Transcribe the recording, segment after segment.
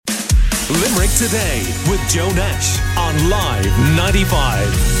Limerick Today with Joe Nash on Live 95.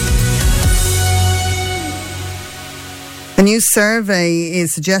 A new survey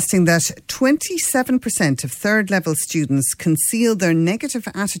is suggesting that 27% of third-level students conceal their negative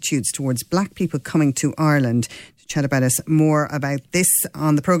attitudes towards black people coming to Ireland. To chat about us more about this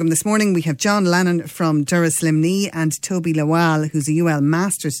on the programme this morning, we have John Lannon from Doras Limni and Toby Lawal, who's a UL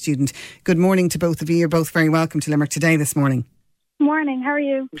Master's student. Good morning to both of you. You're both very welcome to Limerick Today this morning. Morning, how are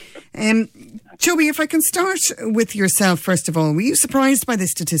you? Toby, if I can start with yourself first of all, were you surprised by this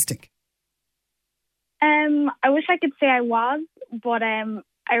statistic? I wish I could say I was, but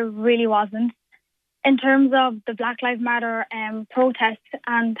I really wasn't. In terms of the Black Lives Matter protests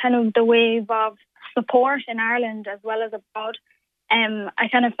and kind of the wave of support in Ireland as well as abroad, I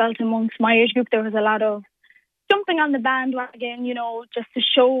kind of felt amongst my age group there was a lot of jumping on the bandwagon, you know, just to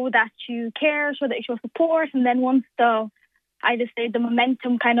show that you care, show that you show support. And then once the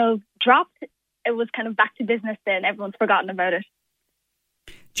momentum kind of dropped, it was kind of back to business then. Everyone's forgotten about it.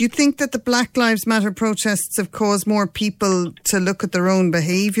 Do you think that the Black Lives Matter protests have caused more people to look at their own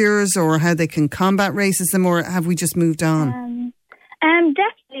behaviours or how they can combat racism, or have we just moved on?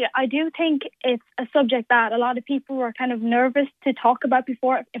 Definitely. I do think it's a subject that a lot of people were kind of nervous to talk about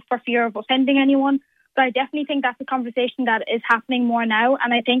before for fear of offending anyone. But I definitely think that's a conversation that is happening more now.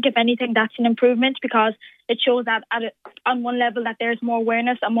 And I think, if anything, that's an improvement because it shows that on one level that there's more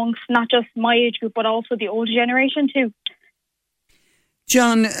awareness amongst not just my age group, but also the older generation too.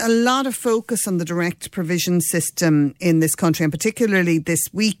 John, a lot of focus on the direct provision system in this country, and particularly this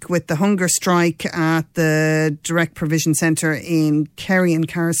week with the hunger strike at the direct provision centre in Kerry and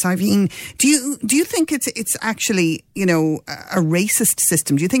Carrick-Siveen. Do you think it's actually, you know, a racist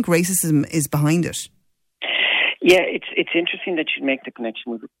system? Do you think racism is behind it? Yeah, it's interesting that you make the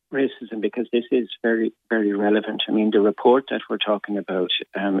connection with racism because this is very, very relevant. I mean, the report that we're talking about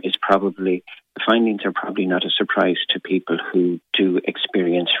the findings are probably not a surprise to people who do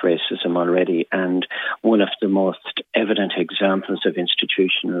experience racism already. And one of the most evident examples of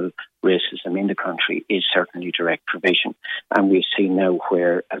institutional racism in the country is certainly direct provision. And we see now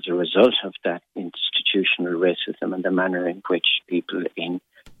where, as a result of that institutional racism and the manner in which people in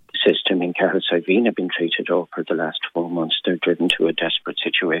system in Carrick-Siveen have been treated over the last 4 months, they're driven to a desperate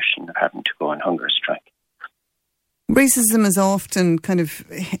situation of having to go on hunger strike. Racism is often kind of,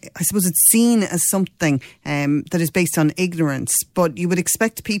 I suppose it's seen as something that is based on ignorance, but you would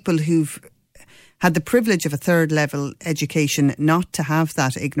expect people who've had the privilege of a third level education not to have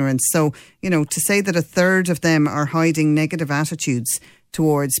that ignorance. So, you know, to say that a third of them are hiding negative attitudes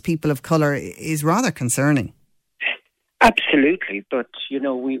towards people of colour is rather concerning. Absolutely, but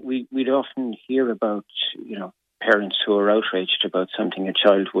we'd often hear about parents who are outraged about something a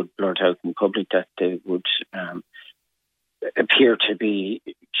child would blurt out in public that they would appear to be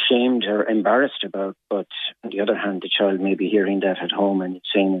shamed or embarrassed about, but on the other hand, the child may be hearing that at home and it's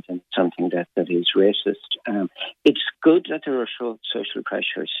saying it and something that is racist. It's good that there are social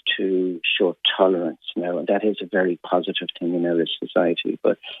pressures to show tolerance now, and that is a very positive thing in our society,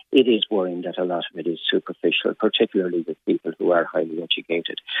 but it is worrying that a lot of it is superficial, particularly with people who are highly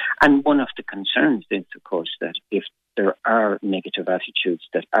educated. And one of the concerns is, of course, that if there are negative attitudes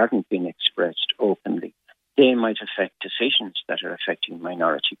that aren't being expressed openly, they might affect decisions that are affecting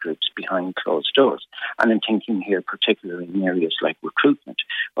minority groups behind closed doors. And I'm thinking here particularly in areas like recruitment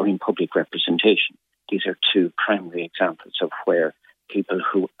or in public representation. These are two primary examples of where people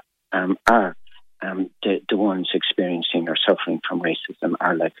who are the ones experiencing or suffering from racism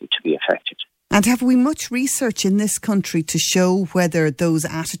are likely to be affected. And have we much research in this country to show whether those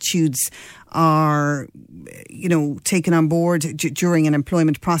attitudes are, taken on board during an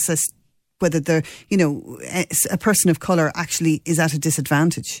employment process, whether a person of colour actually is at a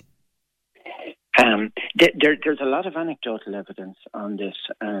disadvantage? There's a lot of anecdotal evidence on this,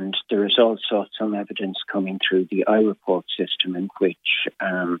 and there is also some evidence coming through the iReport system in which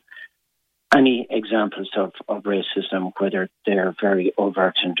any examples of racism, whether they're very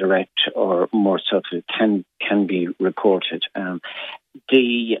overt and direct or more subtle, can be reported.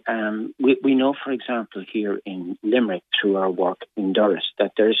 We know, for example, here in Limerick, through our work in Doras,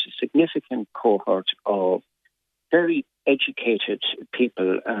 that there's a significant cohort of very educated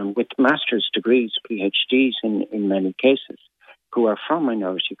people with master's degrees, PhDs in many cases, who are from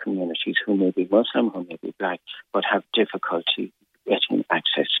minority communities, who may be Muslim, who may be black, but have difficulty getting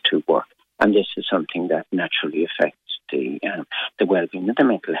access to work. And this is something that naturally affects the well-being and the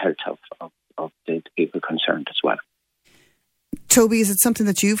mental health of the people concerned as well. Toby, is it something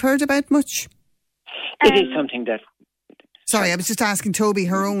that you've heard about much? It is something that... Sorry, I was just asking Toby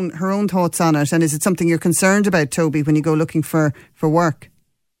her own thoughts on it. And is it something you're concerned about, Toby, when you go looking for work?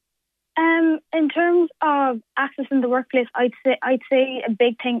 In terms of access in the workplace, I'd say a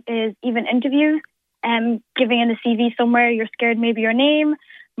big thing is even interviews. Giving in a CV somewhere, you're scared maybe your name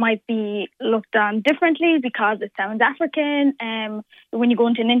might be looked on differently because it sounds African. When you go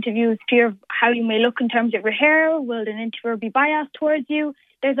into an interview, fear of how you may look in terms of your hair. Will an interviewer be biased towards you?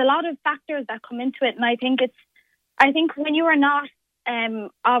 There's a lot of factors that come into it, and I think when you are not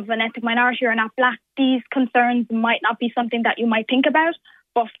of an ethnic minority or not black, these concerns might not be something that you might think about.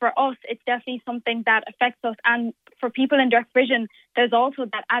 But for us, it's definitely something that affects us. And for people in direct provision, there's also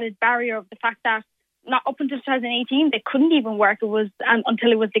that added barrier of the fact that not up until 2018, they couldn't even work. It was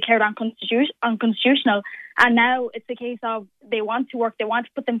until it was declared unconstitutional. And now it's a case of they want to work, they want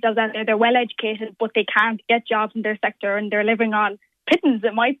to put themselves out there, they're well educated, but they can't get jobs in their sector, and they're living on pittance,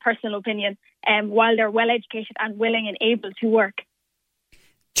 in my personal opinion, while they're well educated and willing and able to work.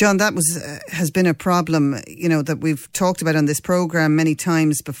 John, that has been a problem, that we've talked about on this programme many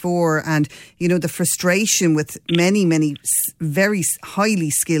times before. And, the frustration with many, many very highly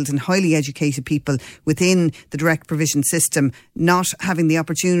skilled and highly educated people within the direct provision system not having the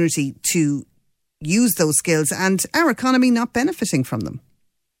opportunity to use those skills and our economy not benefiting from them.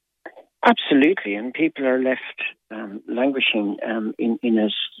 Absolutely. And people are left languishing in a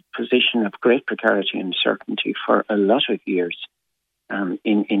position of great precarity and uncertainty for a lot of years.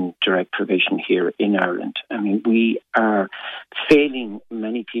 In direct provision here in Ireland. I mean, we are failing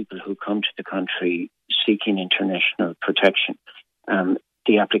many people who come to the country seeking international protection.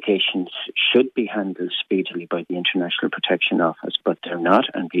 The applications should be handled speedily by the International Protection Office, but they're not,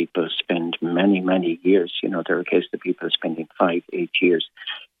 and people spend many, many years. There are cases of people spending 5-8 years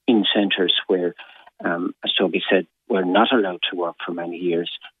in centres where, as Toby said, we're not allowed to work for many years.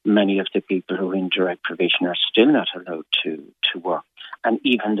 Many of the people who are in direct provision are still not allowed to work. And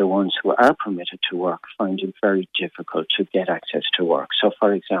even the ones who are permitted to work find it very difficult to get access to work. So,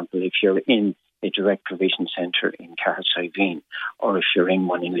 for example, if you're in a direct provision centre in Carrick-Siveen, or if you're in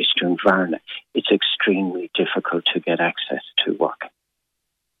one in Lister and Varna, it's extremely difficult to get access to work.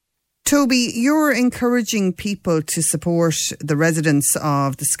 Toby, you're encouraging people to support the residents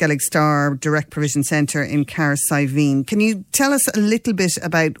of the Skellig Star Direct Provision Centre in Carrick-Siveen. Can you tell us a little bit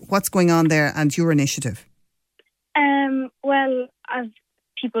about what's going on there and your initiative? Well, as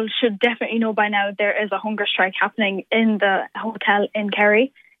people should definitely know by now, there is a hunger strike happening in the hotel in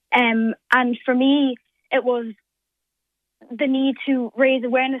Kerry. And for me, it was the need to raise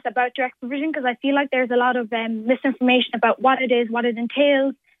awareness about direct provision, because I feel like there's a lot of misinformation about what it is, what it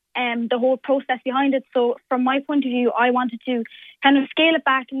entails, the whole process behind it. So from my point of view, I wanted to kind of scale it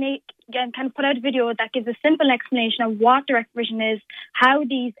back and kind of put out a video that gives a simple explanation of what direct provision is, how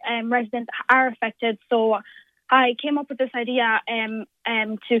these residents are affected. So I came up with this idea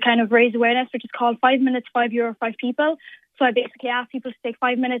to kind of raise awareness, which is called 5 minutes, €5, 5 people. So I basically asked people to take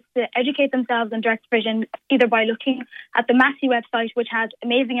 5 minutes to educate themselves on direct provision, either by looking at the Massey website, which has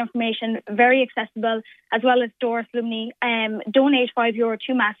amazing information, very accessible, as well as Doris Lumley. Donate €5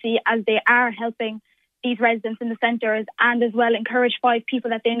 to Massey, as they are helping these residents in the centres, and as well encourage 5 people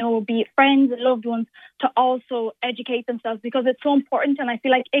that they know, be it friends and loved ones, to also educate themselves, because it's so important. And I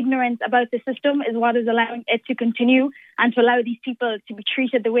feel like ignorance about the system is what is allowing it to continue and to allow these people to be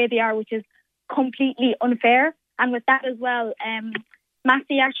treated the way they are, which is completely unfair. And with that as well,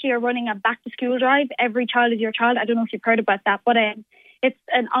 Massey actually are running a back to school drive. Every child is your child. I don't know if you've heard about that, but it's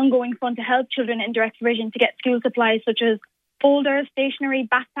an ongoing fund to help children in direct provision to get school supplies such as folders, stationery,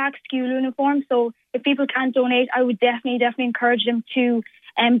 backpacks, school uniforms. So if people can't donate, I would definitely encourage them to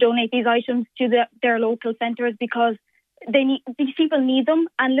donate these items to their local centres, because these people need them.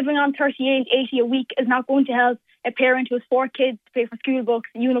 And living on 38, 80 a week is not going to help a parent who has 4 kids to pay for school books,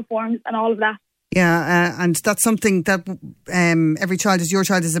 uniforms and all of that. Yeah, and that's something that Every Child is Your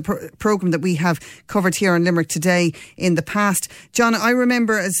Child is a programme that we have covered here on Limerick Today in the past. John, I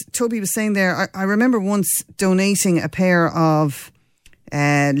remember, as Toby was saying there, I remember once donating a pair of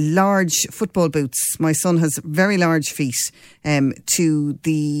large football boots. My son has very large feet, to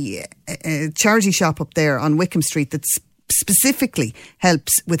the charity shop up there on Wickham Street that's specifically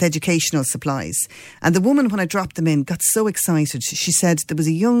helps with educational supplies. And the woman, when I dropped them in, got so excited. She said there was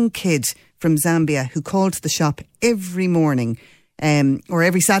a young kid from Zambia who called to the shop every morning, or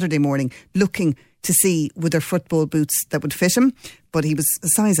every Saturday morning, looking to see would there football boots that would fit him. But he was a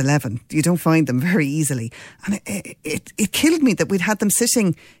size 11. You don't find them very easily. And it killed me that we'd had them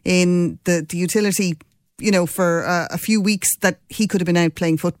sitting in the utility, for a few weeks, that he could have been out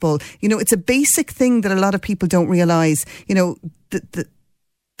playing football. It's a basic thing that a lot of people don't realise. The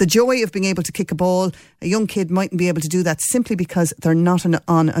joy of being able to kick a ball. A young kid mightn't be able to do that simply because they're not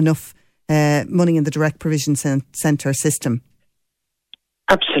on enough money in the direct provision centre system.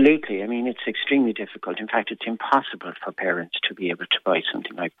 Absolutely. I mean, it's extremely difficult. In fact, it's impossible for parents to be able to buy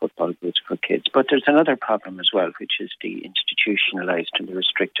something like football boots for kids. But there's another problem as well, which is the institutionalised and the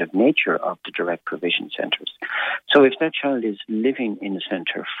restrictive nature of the direct provision centres. So if that child is living in a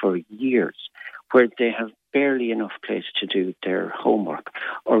centre for years where they have barely enough place to do their homework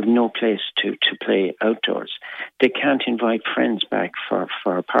or no place to play outdoors, they can't invite friends back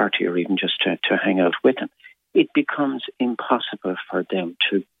for a party or even just to hang out with them. It becomes impossible for them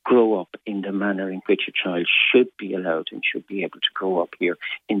to grow up in the manner in which a child should be allowed and should be able to grow up here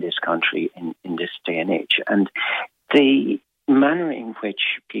in this country in this day and age. And the manner in which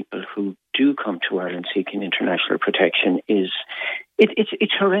people who do come to Ireland seeking international protection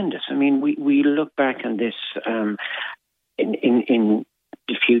it's horrendous. I mean, we look back on this in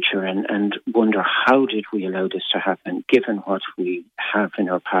the future and wonder, how did we allow this to happen, given what we have in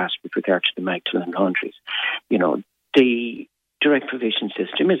our past with regard to the Magdalen laundries? You know, the direct provision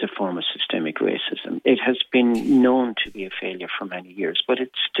system is a form of systemic racism. It has been known to be a failure for many years, but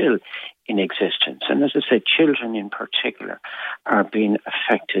it's still in existence. And as I said, children in particular are being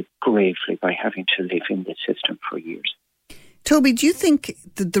affected gravely by having to live in this system for years. Toby, do you think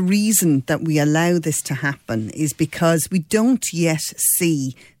that the reason that we allow this to happen is because we don't yet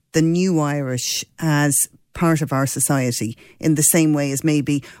see the new Irish as part of our society in the same way as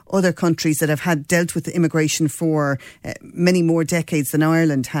maybe other countries that have had dealt with immigration for many more decades than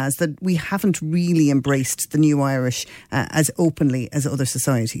Ireland has, that we haven't really embraced the new Irish as openly as other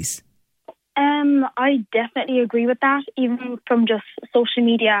societies? I definitely agree with that, even from just social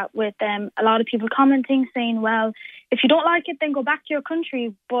media, with a lot of people commenting saying, well, if you don't like it, then go back to your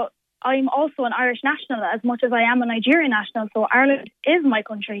country. But I'm also an Irish national as much as I am a Nigerian national. So Ireland is my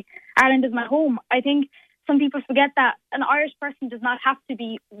country. Ireland is my home. I think some people forget that an Irish person does not have to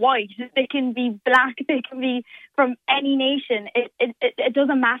be white. They can be black. They can be from any nation. It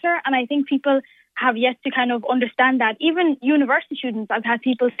doesn't matter. And I think people have yet to kind of understand that. Even university students, I've had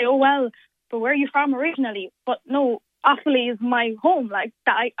people say, oh, well, but where are you from originally? But no, Offaly is my home. Like,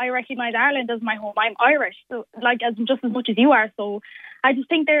 I recognise Ireland as my home. I'm Irish, so like just as much as you are. So I just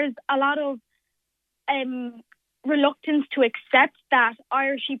think there's a lot of reluctance to accept that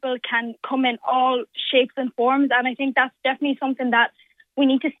Irish people can come in all shapes and forms, and I think that's definitely something that we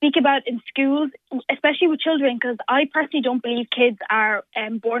need to speak about in schools, especially with children, because I personally don't believe kids are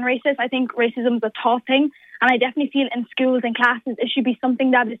born racist. I think racism is a taught thing, and I definitely feel in schools and classes it should be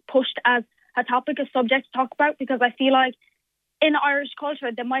something that is pushed as a topic, a subject to talk about, because I feel like in Irish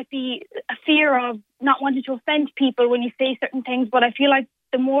culture there might be a fear of not wanting to offend people when you say certain things, but I feel like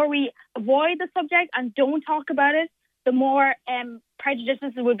the more we avoid the subject and don't talk about it, the more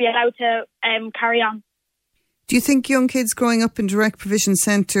prejudices will be allowed to carry on. Do you think young kids growing up in direct provision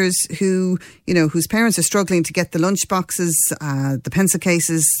centres whose parents are struggling to get the lunch boxes, the pencil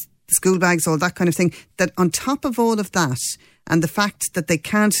cases, the school bags, all that kind of thing, that on top of all of that and the fact that they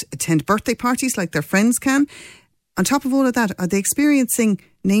can't attend birthday parties like their friends can, on top of all of that, are they experiencing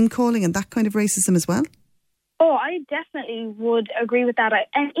name calling and that kind of racism as well? Oh, I definitely would agree with that.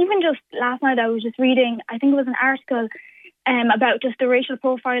 And even just last night I was just reading, I think it was an article about just the racial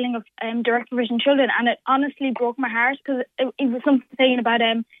profiling of direct provision children, and it honestly broke my heart, because it was something saying about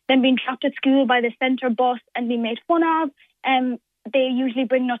them being dropped at school by the centre bus and being made fun of. They usually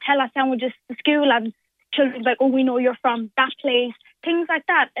bring Nutella sandwiches to school, and children's like, oh, we know you're from that place. Things like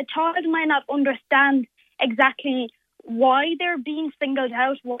that. A child might not understand exactly why they're being singled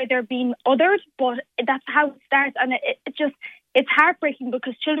out, why they're being othered, but that's how it starts. And it's heartbreaking,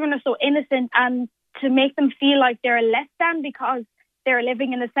 because children are so innocent, and to make them feel like they're less than because they're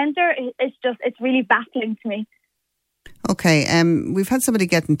living in the centre, it's really baffling to me. Okay, we've had somebody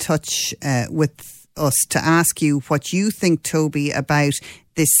get in touch with us to ask you what you think, Toby, about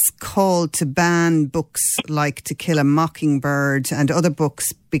this call to ban books like To Kill a Mockingbird and other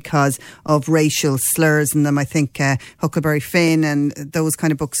books because of racial slurs in them. I think Huckleberry Finn and those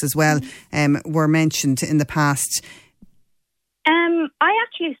kind of books as well were mentioned in the past. I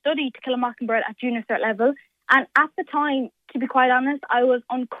actually studied To Kill a Mockingbird at junior cert level, and at the time, to be quite honest, I was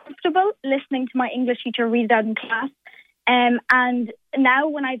uncomfortable listening to my English teacher read it out in class. And now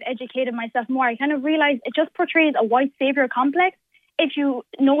when I've educated myself more, I kind of realise it just portrays a white saviour complex. If you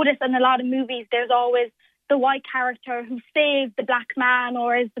notice in a lot of movies, there's always the white character who saves the black man,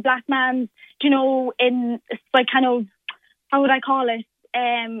 or is the black man's, in like kind of, how would I call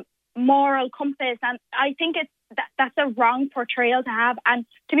it, moral compass. And I think that's a wrong portrayal to have. And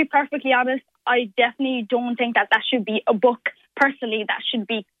to be perfectly honest, I definitely don't think that should be a book, personally, that should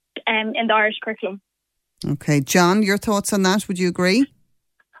be in the Irish curriculum. Okay, John, your thoughts on that? Would you agree?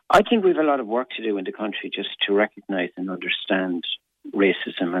 I think we have a lot of work to do in the country just to recognise and understand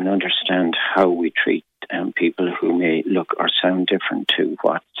racism and understand how we treat people who may look or sound different to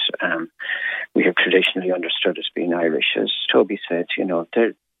what we have traditionally understood as being Irish. As Toby said,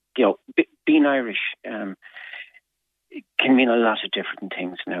 being Irish can mean a lot of different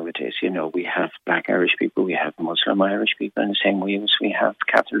things nowadays. We have Black Irish people, we have Muslim Irish people in the same way as we have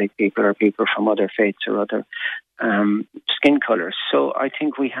Catholic people or people from other faiths or other skin colours. So I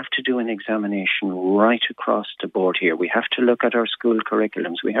think we have to do an examination right across the board here. We have to look at our school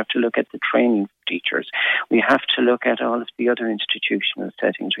curriculums. We have to look at the training for teachers. We have to look at all of the other institutional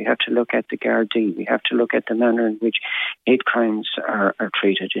settings. We have to look at the Gardaí. We have to look at the manner in which hate crimes are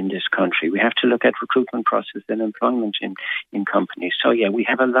treated in this country. We have to look at recruitment process and employment in companies. So, yeah, we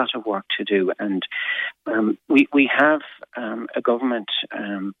have a lot of work to do. And we have a government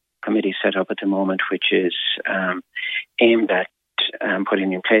committee set up at the moment which is aimed at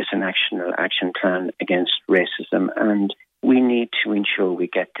putting in place an action plan against racism, and we need to ensure we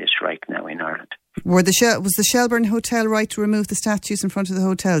get this right now in Ireland. Was the Shelbourne Hotel right to remove the statues in front of the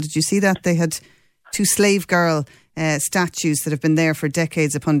hotel? Did you see that? They had two slave girl statues that have been there for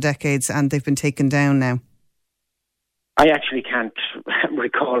decades upon decades, and they've been taken down now. I actually can't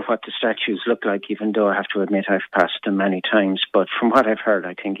recall what the statues look like, even though I have to admit I've passed them many times. But from what I've heard,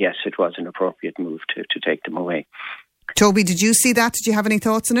 I think, yes, it was an appropriate move to take them away. Toby, did you see that? Did you have any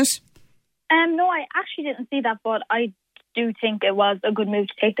thoughts on it? No, I actually didn't see that, but I do think it was a good move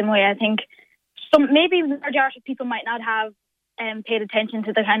to take them away. I think maybe the majority of people might not have paid attention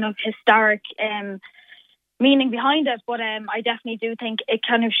to the kind of historic meaning behind it, but I definitely do think it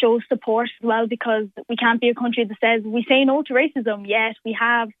kind of shows support as well, because we can't be a country that says we say no to racism, yet we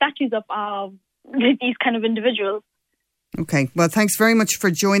have statues up of these kind of individuals. Okay, well, thanks very much for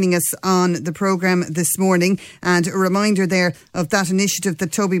joining us on the programme this morning, and a reminder there of that initiative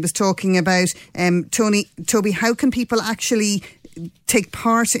that Toby was talking about. Toby, how can people actually take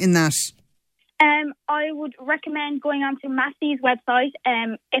part in that? I would recommend going onto Massey's website.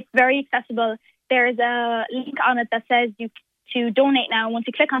 It's very accessible. There's a link on it that says to donate now. Once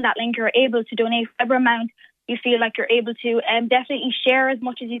you click on that link, you're able to donate whatever amount you feel like you're able to. Definitely share as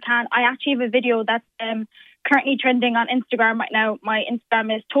much as you can. I actually have a video that's currently trending on Instagram right now. My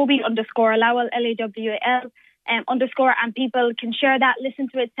Instagram is Toby_Lawal, LAWAL _, and people can share that, listen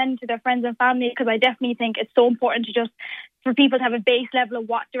to it, send it to their friends and family, because I definitely think it's so important for people to have a base level of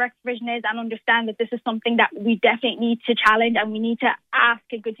what direct provision is and understand that this is something that we definitely need to challenge, and we need to ask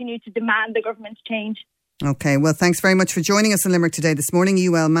and continue to demand the government's change. Okay, well, thanks very much for joining us in Limerick today this morning.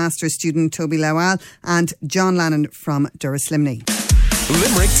 UL Masters student Toby Lawal and John Lannon from Durraslimney.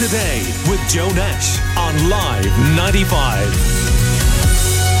 Limerick Today with Joe Nash on Live 95.